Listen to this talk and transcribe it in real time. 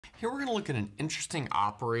Here we're going to look at an interesting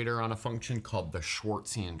operator on a function called the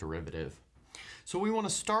Schwarzian derivative. So we want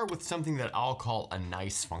to start with something that I'll call a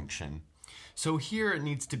nice function. So here it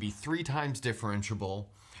needs to be 3 times differentiable,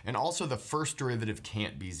 and also the first derivative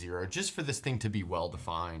can't be 0, just for this thing to be well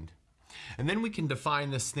defined. And then we can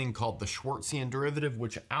define this thing called the Schwarzian derivative,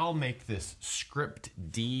 which I'll make this script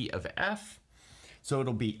d of f. So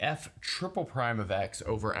it'll be f triple prime of x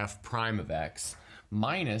over f prime of x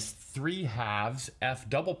minus 3/2 f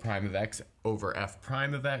double prime of x over f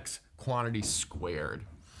prime of x quantity squared.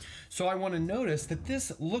 So I want to notice that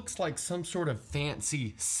this looks like some sort of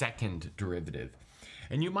fancy second derivative.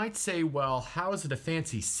 And you might say, well, how is it a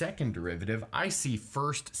fancy second derivative? I see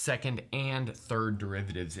first, second, and third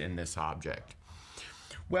derivatives in this object.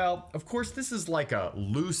 Well, of course, this is like a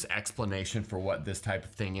loose explanation for what this type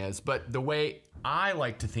of thing is, but the way I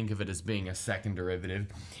like to think of it as being a second derivative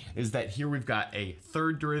is that here we've got a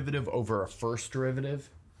third derivative over a first derivative.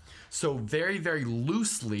 So very, very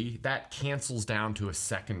loosely, that cancels down to a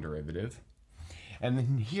second derivative. And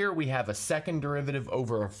then here we have a second derivative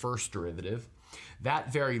over a first derivative.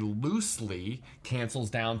 That very loosely cancels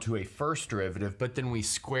down to a first derivative, but then we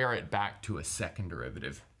square it back to a second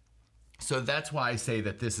derivative. So that's why I say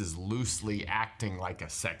that this is loosely acting like a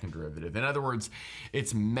second derivative. In other words,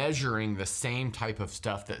 it's measuring the same type of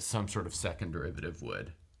stuff that some sort of second derivative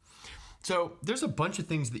would. So there's a bunch of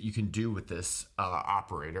things that you can do with this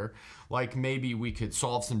operator. Like maybe we could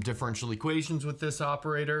solve some differential equations with this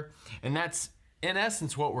operator. And that's in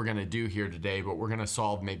essence what we're going to do here today, but we're going to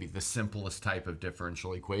solve maybe the simplest type of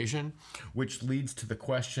differential equation, which leads to the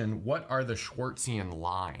question, what are the Schwarzian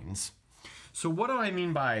lines? So what do I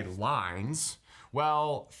mean by lines?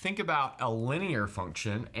 Well, think about a linear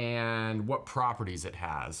function and what properties it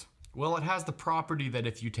has. Well, it has the property that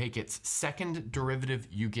if you take its second derivative,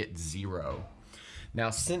 you get 0. Now,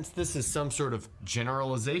 since this is some sort of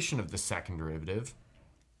generalization of the second derivative,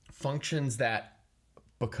 functions that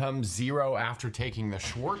become 0 after taking the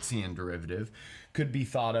Schwarzian derivative could be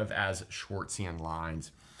thought of as Schwarzian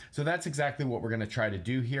lines. So that's exactly what we're going to try to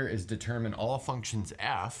do here, is determine all functions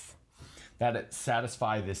f that it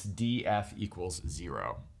satisfy this df equals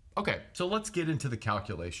 0. Okay, so let's get into the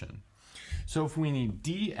calculation. So if we need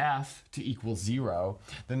df to equal 0,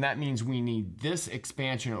 then that means we need this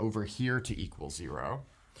expansion over here to equal 0.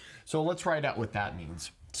 So let's write out what that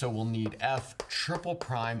means. So we'll need f triple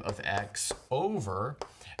prime of x over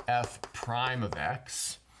f prime of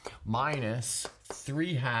x minus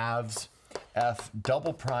 3/2 f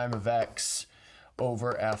double prime of x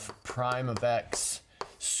over f prime of x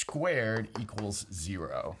squared equals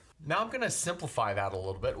 0. Now I'm going to simplify that a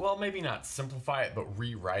little bit. Well, maybe not simplify it, but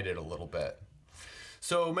rewrite it a little bit.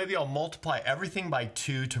 So maybe I'll multiply everything by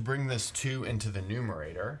 2 to bring this 2 into the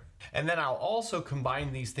numerator. And then I'll also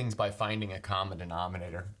combine these things by finding a common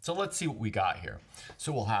denominator. So let's see what we got here.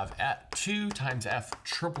 So we'll have 2 times f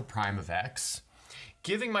triple prime of x.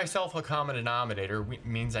 Giving myself a common denominator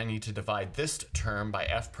means I need to divide this term by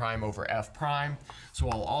f prime over f prime. So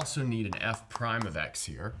I'll also need an f prime of x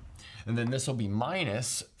here. And then this will be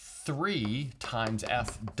minus 3 times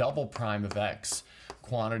f double prime of x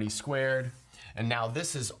quantity squared. And now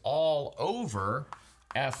this is all over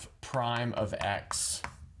f prime of x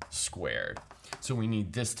squared. So we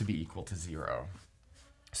need this to be equal to 0.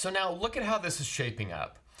 So now look at how this is shaping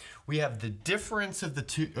up. We have the difference of the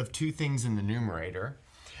two things in the numerator,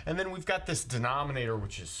 and then we've got this denominator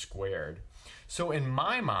which is squared. So in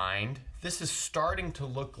my mind, this is starting to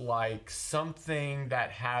look like something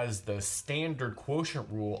that has the standard quotient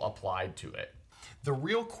rule applied to it. The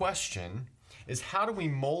real question is, how do we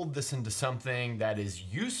mold this into something that is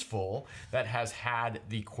useful, that has had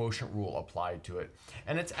the quotient rule applied to it?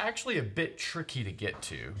 And it's actually a bit tricky to get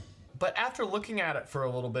to. But after looking at it for a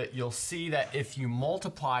little bit, you'll see that if you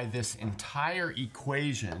multiply this entire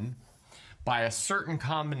equation by a certain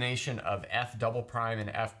combination of f double prime and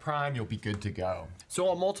f prime, you'll be good to go. So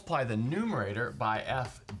I'll multiply the numerator by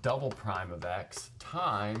f double prime of x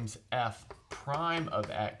times f prime of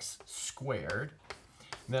x squared.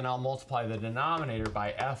 Then I'll multiply the denominator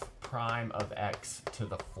by f prime of x to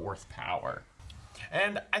the 4th power.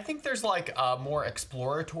 And I think there's like a more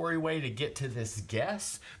exploratory way to get to this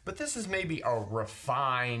guess, but this is maybe a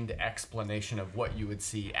refined explanation of what you would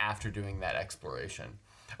see after doing that exploration.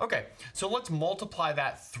 Okay, so let's multiply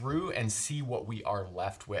that through and see what we are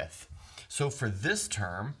left with. So for this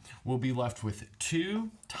term, we'll be left with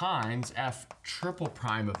 2 times f triple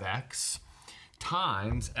prime of x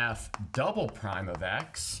times f double prime of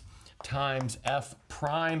x times f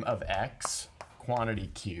prime of x quantity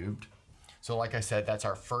cubed. So like I said, that's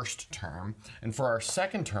our first term. And for our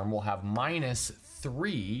second term, we'll have minus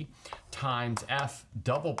 3 times f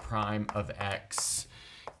double prime of x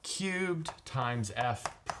cubed times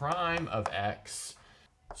f prime of x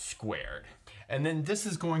squared. And then this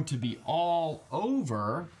is going to be all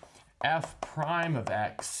over f prime of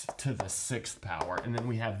x to the 6th power. And then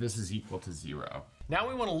we have this is equal to 0. Now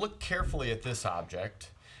we want to look carefully at this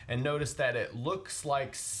object and notice that it looks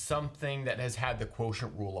like something that has had the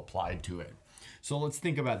quotient rule applied to it. So let's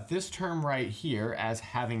think about this term right here as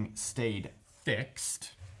having stayed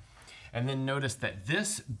fixed. And then notice that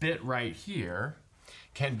this bit right here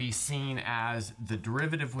can be seen as the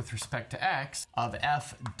derivative with respect to x of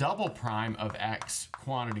f double prime of x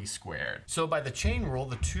quantity squared. So by the chain rule,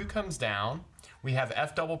 the 2 comes down. We have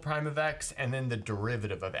f double prime of x and then the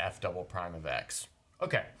derivative of f double prime of x.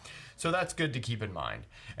 Okay, so that's good to keep in mind.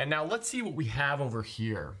 And now let's see what we have over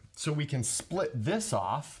here. So we can split this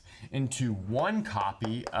off into 1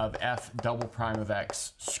 copy of f double prime of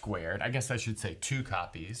x squared. I guess I should say 2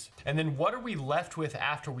 copies. And then what are we left with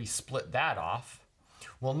after we split that off?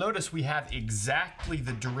 Well, notice we have exactly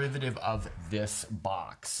the derivative of this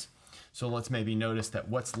box. So let's maybe notice that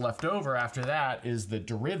what's left over after that is the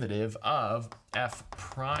derivative of f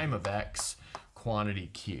prime of x quantity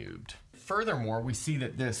cubed. Furthermore, we see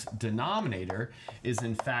that this denominator is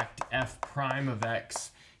in fact f prime of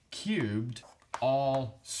x cubed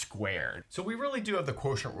all squared. So we really do have the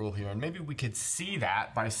quotient rule here, and maybe we could see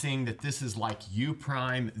that by seeing that this is like u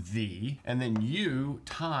prime v, and then u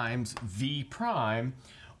times v prime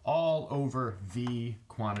all over v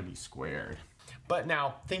quantity squared. But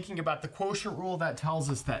now, thinking about the quotient rule, that tells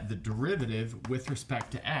us that the derivative with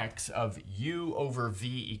respect to x of u over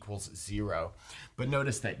v equals 0. But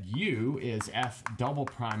notice that u is f double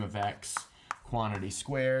prime of x quantity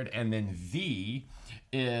squared, and then v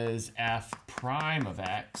is f prime of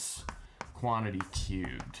x quantity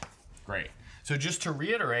cubed. Great. So just to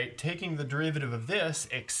reiterate, taking the derivative of this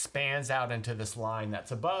expands out into this line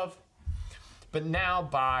that's above. But now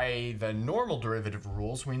by the normal derivative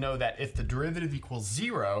rules, we know that if the derivative equals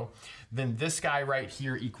 0, then this guy right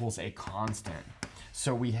here equals a constant.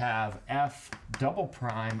 So we have f double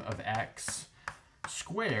prime of x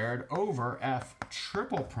squared over f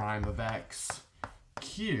triple prime of x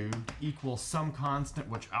cubed equals some constant,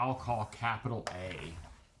 which I'll call capital A.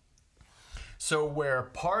 So we're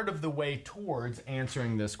part of the way towards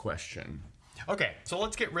answering this question. Okay, so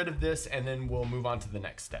let's get rid of this and then we'll move on to the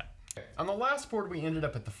next step. On the last board, we ended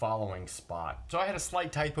up at the following spot. So I had a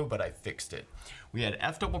slight typo, but I fixed it. We had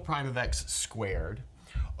f double prime of x squared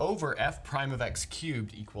over f prime of x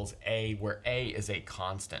cubed equals a, where a is a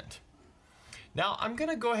constant. Now I'm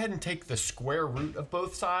gonna go ahead and take the square root of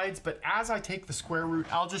both sides, but as I take the square root,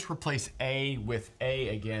 I'll just replace a with a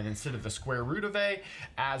again instead of the square root of a,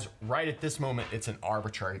 as right at this moment it's an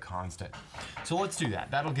arbitrary constant. So let's do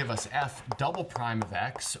that. That'll give us f double prime of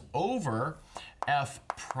x over f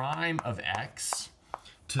prime of x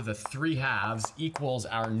to the 3/2 equals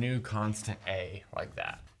our new constant a, like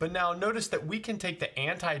that. But now notice that we can take the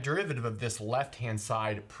antiderivative of this left-hand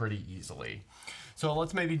side pretty easily. So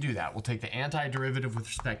let's maybe do that. We'll take the antiderivative with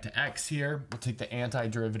respect to x here. We'll take the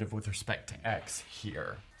antiderivative with respect to x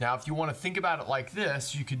here. Now, if you want to think about it like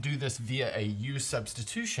this, you could do this via a u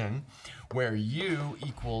substitution, where u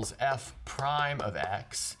equals f prime of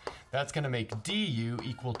x. That's going to make du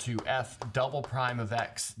equal to f double prime of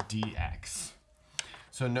x dx.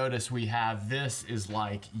 So notice we have this is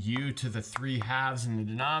like u to the 3/2 in the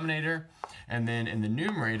denominator, and then in the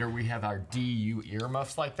numerator we have our du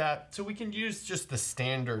earmuffs like that. So we can use just the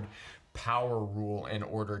standard power rule in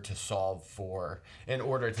order to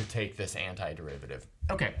take this antiderivative.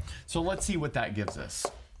 Okay, so let's see what that gives us.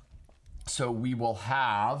 So we will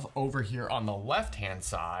have over here on the left-hand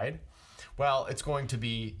side, well, it's going to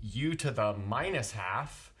be u to the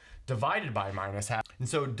 -1/2 divided by -1/2. And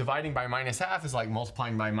so dividing by -1/2 is like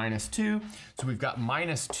multiplying by -2. So we've got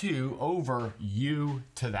 -2 over u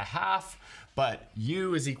to the 1/2, but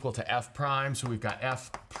u is equal to f prime, so we've got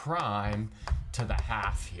f prime to the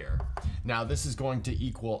 1/2 here. Now this is going to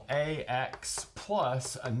equal ax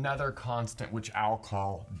plus another constant, which I'll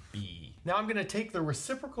call b. Now I'm going to take the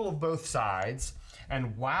reciprocal of both sides,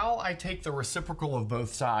 and while I take the reciprocal of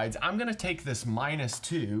both sides, I'm going to take this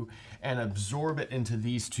 -2 and absorb it into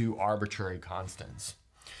these two arbitrary constants.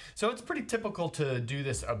 So it's pretty typical to do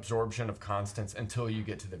this absorption of constants until you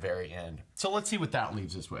get to the very end. So let's see what that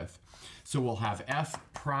leaves us with. So we'll have f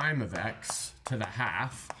prime of x to the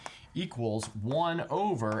 1/2 equals 1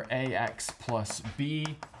 over ax plus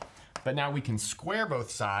b. But now we can square both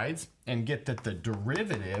sides and get that the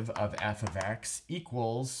derivative of f of x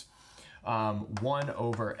equals 1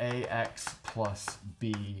 over ax plus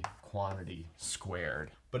b quantity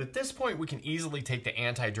squared. But at this point, we can easily take the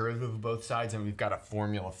antiderivative of both sides, and we've got a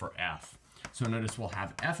formula for f. So notice we'll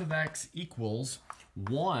have f of x equals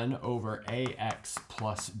 1 over ax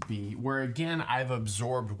plus b, where again, I've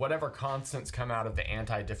absorbed whatever constants come out of the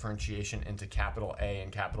anti-differentiation into capital A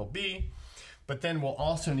and capital B. But then we'll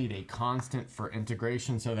also need a constant for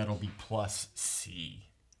integration, so that'll be plus c.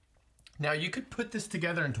 Now you could put this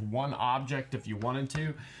together into one object if you wanted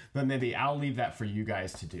to, but maybe I'll leave that for you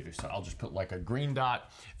guys to do. So I'll just put like a green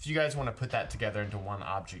dot. If you guys want to put that together into one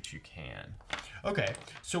object, you can. Okay,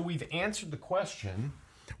 so we've answered the question,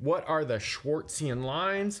 what are the Schwarzian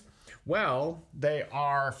lines? Well, they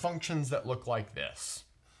are functions that look like this.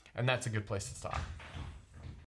 And that's a good place to stop.